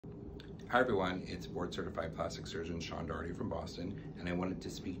Hi everyone, it's board certified plastic surgeon Sean Doherty from Boston, and I wanted to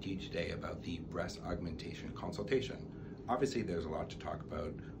speak to you today about the Breast Augmentation Consultation. Obviously there's a lot to talk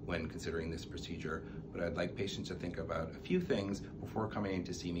about when considering this procedure, but I'd like patients to think about a few things before coming in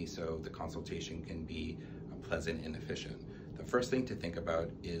to see me so the consultation can be pleasant and efficient. The first thing to think about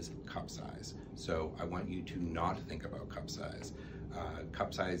is cup size. So I want you to not think about cup size.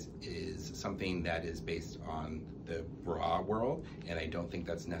 Cup size is something that is based on the bra world, and I don't think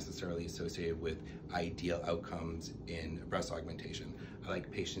that's necessarily associated with ideal outcomes in breast augmentation. I like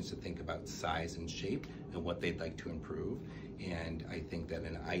patients to think about size and shape and what they'd like to improve, and I think that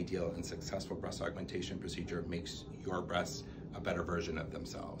an ideal and successful breast augmentation procedure makes your breasts a better version of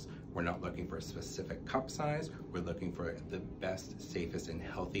themselves. We're not looking for a specific cup size, we're looking for the best, safest, and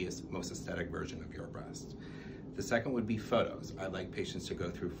healthiest, most aesthetic version of your breast. The second would be photos. I like patients to go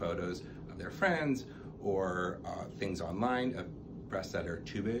through photos of their friends or things online of breasts that are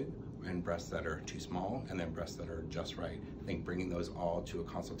too big and breasts that are too small and then breasts that are just right. I think bringing those all to a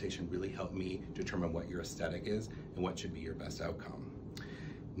consultation really helped me determine what your aesthetic is and what should be your best outcome.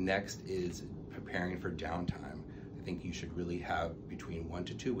 Next is preparing for downtime. I think you should really have between 1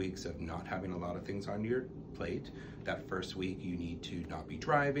 to 2 weeks of not having a lot of things on your plate. That first week you need to not be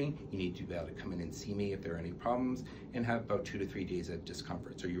driving, you need to be able to come in and see me if there are any problems, and have about 2 to 3 days of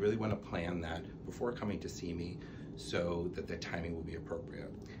discomfort. So you really want to plan that before coming to see me so that the timing will be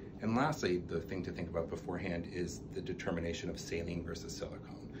appropriate. And lastly, the thing to think about beforehand is the determination of saline versus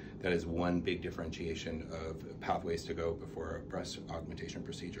silicone. That is one big differentiation of pathways to go before a breast augmentation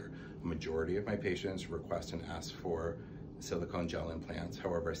procedure. A majority of my patients request and ask for silicone gel implants.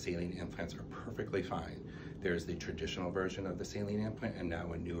 However, saline implants are perfectly fine. There's the traditional version of the saline implant and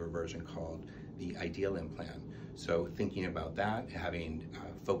now a newer version called the ideal implant. So thinking about that, having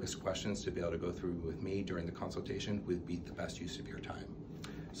focused questions to be able to go through with me during the consultation would be the best use of your time.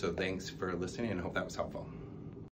 So thanks for listening and I hope that was helpful.